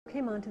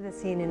Came onto the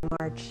scene in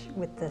March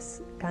with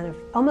this kind of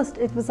almost,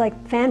 it was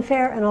like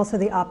fanfare and also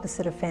the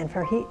opposite of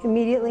fanfare. He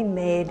immediately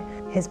made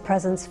his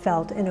presence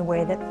felt in a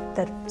way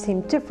that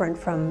seemed different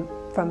from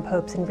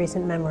popes in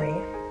recent memory.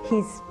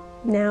 He's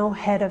now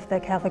head of the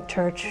Catholic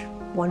Church,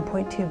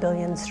 1.2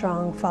 billion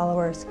strong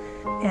followers,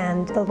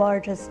 and the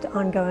largest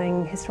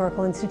ongoing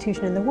historical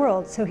institution in the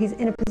world. So he's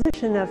in a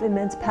position of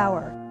immense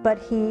power, but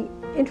he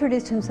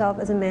introduced himself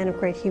as a man of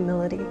great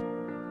humility.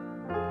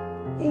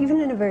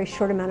 Even in a very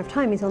short amount of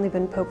time, he's only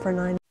been Pope for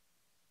 9 months.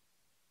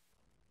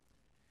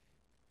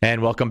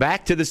 And welcome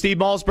back to the Steve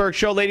Malzberg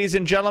Show, ladies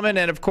and gentlemen.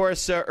 And, of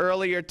course,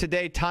 earlier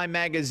today, Time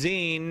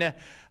Magazine,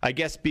 I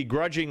guess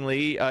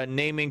begrudgingly,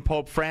 naming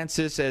Pope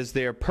Francis as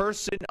their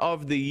Person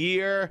of the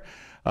Year.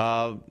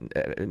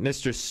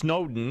 Mr.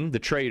 Snowden, the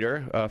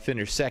traitor,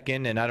 finished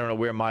second, and I don't know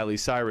where Miley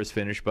Cyrus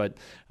finished, but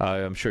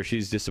I'm sure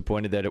she's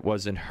disappointed that it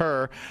wasn't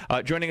her.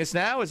 Joining us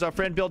now is our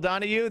friend Bill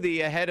Donohue, the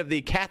head of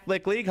the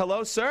Catholic League.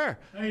 Hello, sir.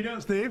 How you doing,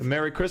 Steve?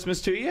 Merry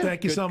Christmas to you.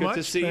 Thank you so much.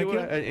 Good to see you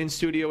in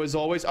studio as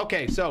always.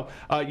 Okay, so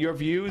your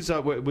views,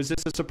 was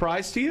this a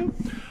surprise to you?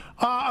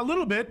 A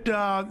little bit.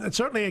 I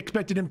certainly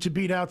expected him to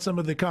beat out some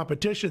of the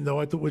competition, though.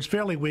 I thought it was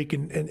fairly weak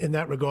in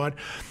that regard.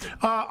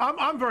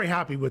 I'm very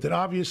happy with it.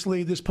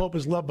 Obviously, this Pope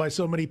is loved by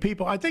so many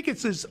people. I think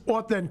it's his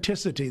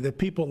authenticity that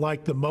people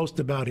like the most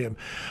about him.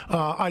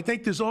 I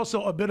think there's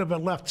also a bit of a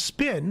left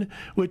spin,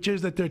 which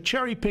is that they're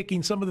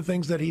cherry-picking some of the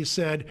things that he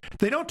said.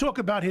 They don't talk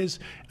about his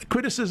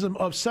criticism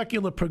of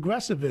secular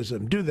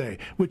progressivism, do they?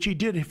 Which he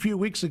did a few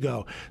weeks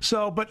ago.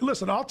 So, but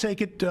listen, I'll take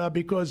it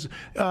because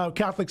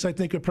Catholics, I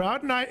think, are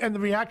proud, and the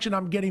reaction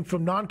I'm getting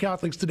from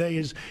non-Catholics today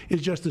is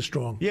just as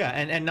strong. Yeah,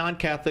 and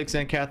non-Catholics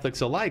and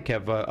Catholics alike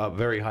have a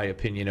very high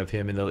opinion of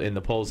him in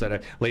the polls that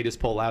are latest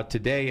poll out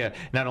today,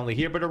 not only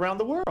here but around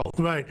the world.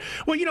 Right.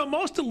 Well, you know,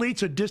 most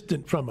elites are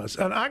distant from us,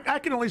 and I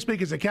can only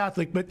speak as a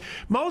Catholic, but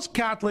most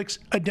Catholics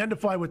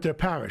identify with their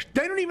parish.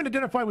 They don't even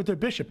identify with their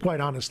bishop,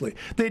 quite honestly.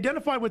 They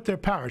identify with their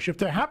parish. If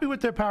they're happy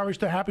with their parish,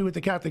 they're happy with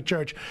the Catholic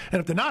Church, and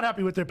if they're not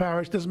happy with their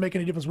parish, it doesn't make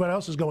any difference what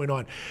else is going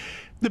on.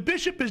 The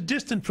bishop is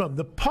distant from.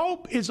 The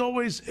Pope is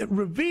always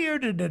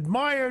revered and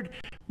admired,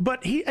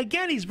 but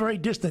he's very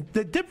distant.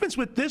 The difference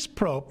with this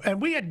Pope, and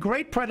we had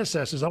great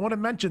predecessors, I want to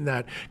mention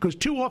that, because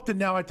too often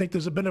now I think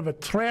there's a bit of a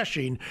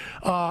thrashing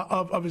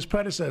of his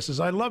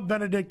predecessors. I love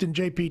Benedict and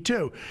JP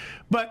too,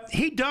 but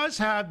he does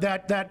have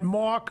that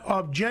mark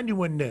of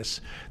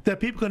genuineness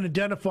that people can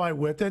identify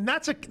with, and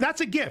that's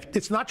a gift.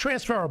 It's not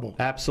transferable.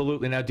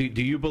 Absolutely. Now, do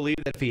you believe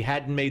that if he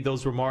hadn't made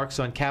those remarks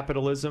on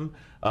capitalism,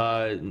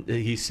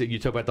 you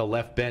talk about the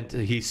left bent,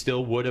 he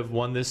still would have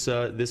won this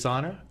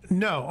honor?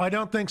 No, I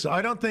don't think so.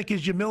 I don't think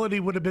his humility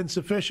would have been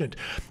sufficient.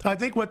 I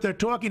think what they're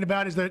talking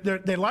about is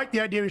they like the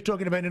idea he's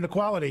talking about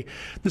inequality.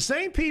 The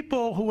same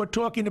people who are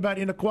talking about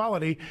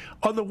inequality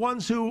are the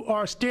ones who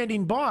are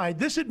standing by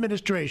this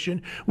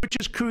administration, which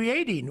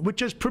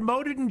has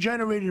promoted and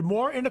generated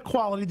more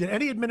inequality than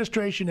any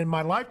administration in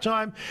my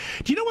lifetime.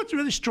 Do you know what's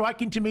really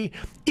striking to me?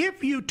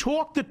 If you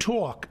talk the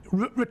talk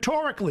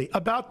rhetorically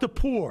about the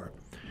poor,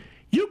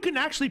 you can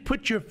actually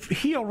put your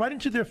heel right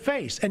into their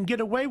face and get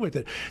away with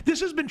it.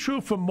 This has been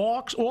true for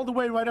Marx all the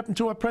way right up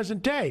until our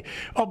present day.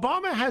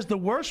 Obama has the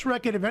worst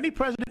record of any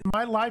president in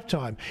my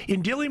lifetime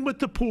in dealing with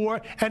the poor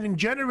and in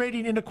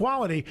generating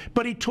inequality,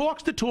 but he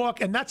talks the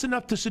talk, and that's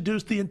enough to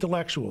seduce the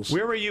intellectuals.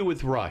 Where are you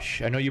with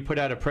Rush? I know you put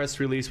out a press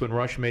release when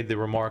Rush made the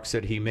remarks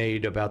that he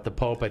made about the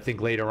Pope. I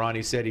think later on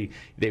he said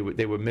they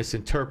were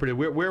misinterpreted.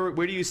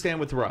 Where do you stand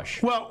with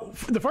Rush? Well,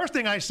 the first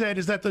thing I said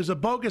is that there's a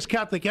bogus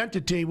Catholic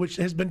entity which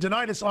has been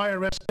denied its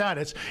IRS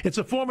status. It's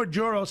a former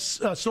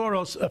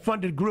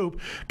Soros-funded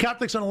group,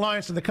 Catholics in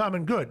Alliance for the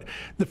Common Good.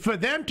 For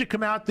them to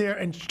come out there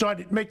and start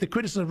to make the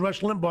criticism of Rush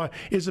Limbaugh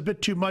is a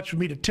bit too much for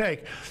me to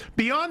take.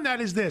 Beyond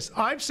that is this.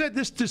 I've said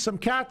this to some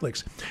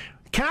Catholics.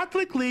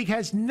 Catholic League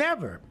has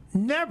never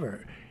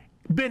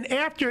been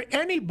after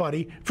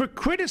anybody for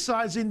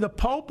criticizing the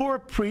Pope or a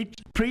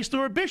priest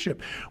or a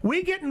bishop.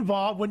 We get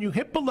involved when you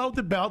hit below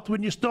the belt,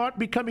 when you start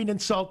becoming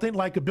insulting,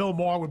 like a Bill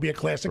Maher would be a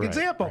classic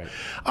example.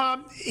 Right.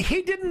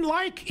 He didn't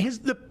like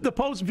the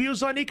Pope's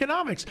views on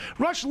economics.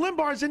 Rush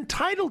Limbaugh is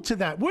entitled to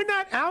that. We're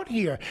not out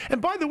here.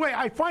 And by the way,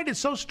 I find it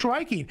so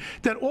striking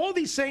that all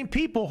these same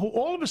people who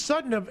all of a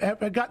sudden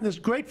have gotten this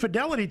great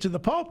fidelity to the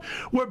Pope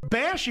were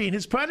bashing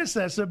his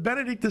predecessor,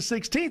 Benedict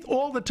XVI,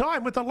 all the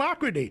time with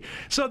alacrity.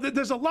 So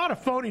there's a lot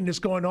of phoniness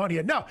going on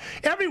here. No,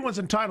 everyone's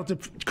entitled to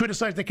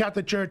criticize the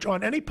Catholic Church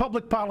on any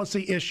public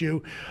policy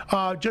issue,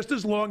 just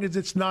as long as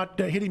it's not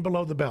hitting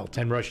below the belt.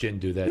 And Rush didn't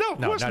do that. No,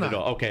 of course not at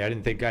all. Okay, I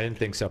didn't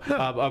think so.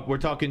 No. We're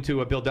talking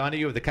to Bill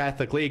Donohue of the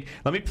Catholic League.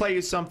 Let me play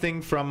you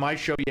something from my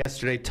show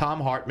yesterday. Tom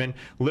Hartman,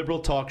 liberal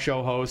talk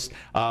show host,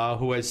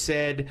 who has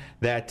said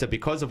that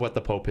because of what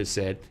the Pope has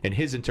said in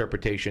his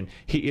interpretation,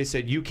 he has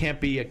said you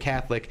can't be a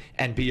Catholic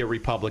and be a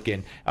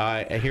Republican.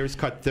 Here's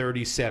cut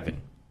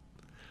 37.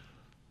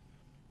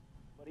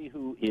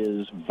 Who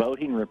is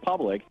voting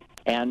Republican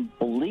and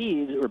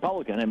believes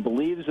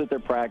that they're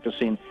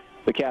practicing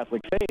the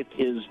Catholic faith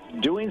is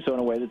doing so in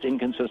a way that's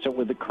inconsistent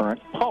with the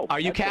current Pope. Are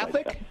you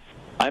Catholic?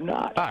 I'm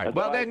not. All right. That's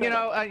Well, why I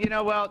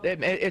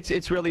then, said it.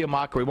 it's really a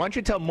mockery. Why don't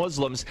you tell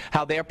Muslims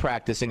how they're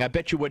practicing? I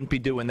bet you wouldn't be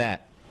doing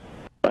that.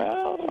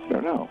 Well, I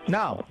don't know.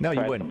 No,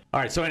 you wouldn't.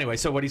 All right. So anyway,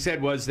 so what he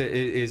said was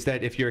is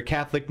that if you're a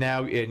Catholic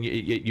now and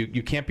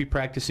you can't be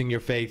practicing your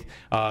faith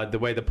the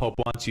way the Pope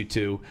wants you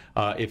to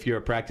if you're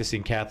a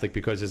practicing Catholic,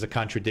 because there's a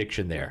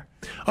contradiction there.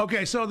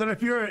 Okay, so then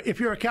if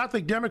you're a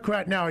Catholic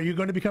Democrat now, are you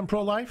going to become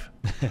pro-life?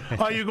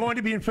 Are you going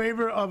to be in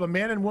favor of a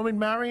man and woman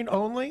marrying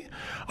only?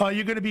 Are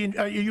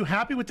you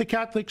happy with the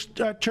Catholic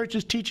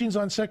Church's teachings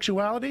on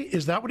sexuality?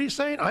 Is that what he's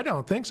saying? I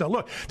don't think so.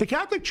 Look, the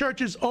Catholic Church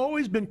has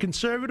always been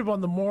conservative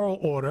on the moral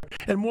order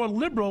and more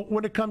liberal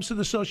when it comes to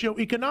the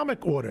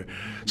socioeconomic order.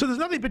 So there's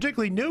nothing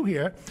particularly new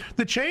here.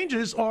 The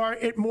changes are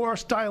more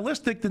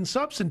stylistic than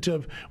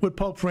substantive with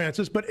Pope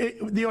Francis, but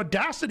the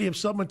audacity of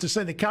someone to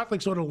say the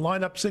Catholics ought to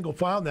line up single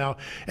file now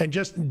and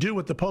just do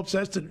what the Pope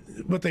says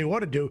what they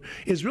ought to do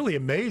is really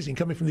amazing,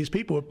 coming from these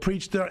people who have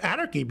preached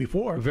anarchy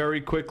before.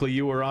 Very quickly,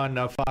 you were on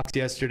Fox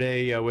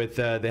yesterday with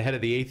the head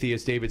of the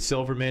atheist, David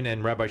Silverman,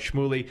 and Rabbi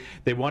Shmuley.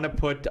 They want to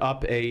put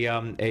up a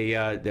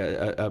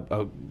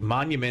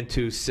monument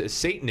to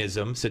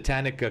Satanism,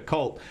 satanic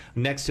cult,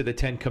 next to the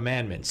Ten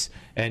Commandments.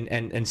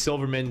 And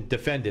Silverman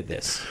defended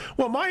this.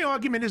 Well, my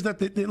argument is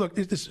that, look,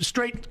 it's a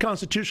straight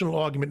constitutional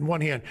argument in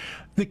one hand.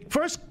 The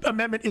First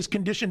Amendment is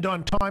conditioned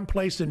on time,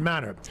 place, and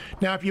manner.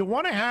 Now, if you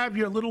want to have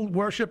your little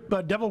worship,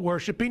 devil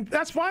worshiping,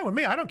 that's fine with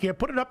me. I don't care.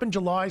 Put it up in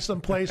July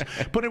someplace.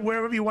 Put it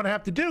wherever you want to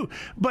have to do.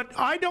 But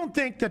I don't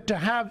think that to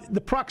have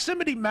the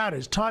proximity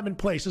matters, time and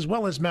place, as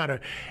well as manner.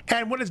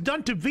 And when it's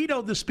done to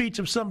veto the speech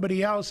of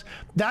somebody else,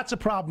 that's a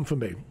problem for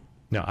me.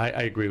 No, I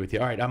agree with you.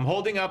 All right, I'm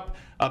holding up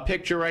a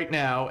picture right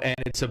now, and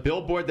it's a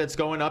billboard that's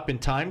going up in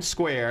Times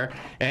Square,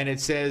 and it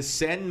says,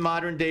 "Send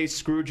modern-day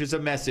Scrooges a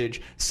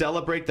message.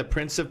 Celebrate the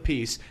Prince of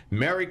Peace.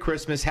 Merry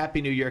Christmas.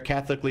 Happy New Year,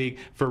 Catholic League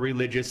for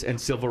Religious and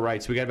Civil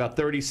Rights." We got about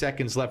 30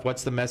 seconds left.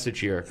 What's the message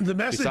here? The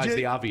message besides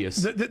the obvious.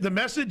 The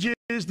message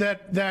is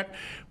that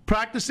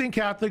practicing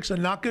Catholics are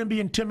not going to be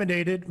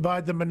intimidated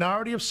by the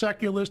minority of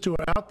secularists who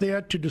are out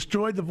there to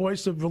destroy the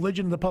voice of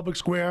religion in the public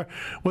square,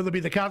 whether it be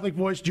the Catholic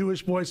voice,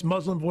 Jewish voice,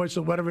 Muslim voice,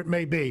 or whatever it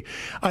may be.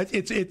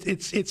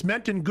 It's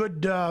meant in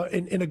good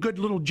in a good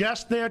little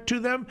jest there to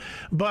them,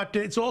 but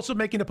it's also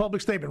making a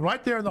public statement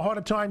right there in the heart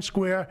of Times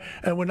Square,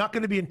 and we're not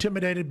going to be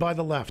intimidated by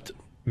the left.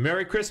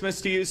 Merry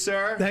Christmas to you,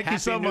 sir. Thank you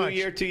so much. Happy New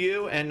Year to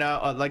you. And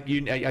like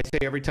I say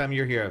every time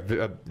you're here,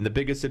 the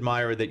biggest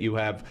admirer that you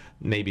have,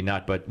 maybe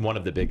not, but one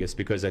of the biggest,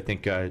 because I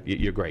think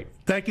you're great.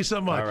 Thank you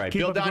so much. All right. Keep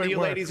Bill up the great Donohue,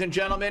 work. ladies and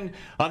gentlemen,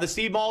 on the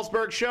Steve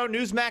Malzberg Show,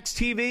 Newsmax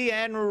TV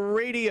and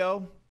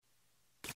radio.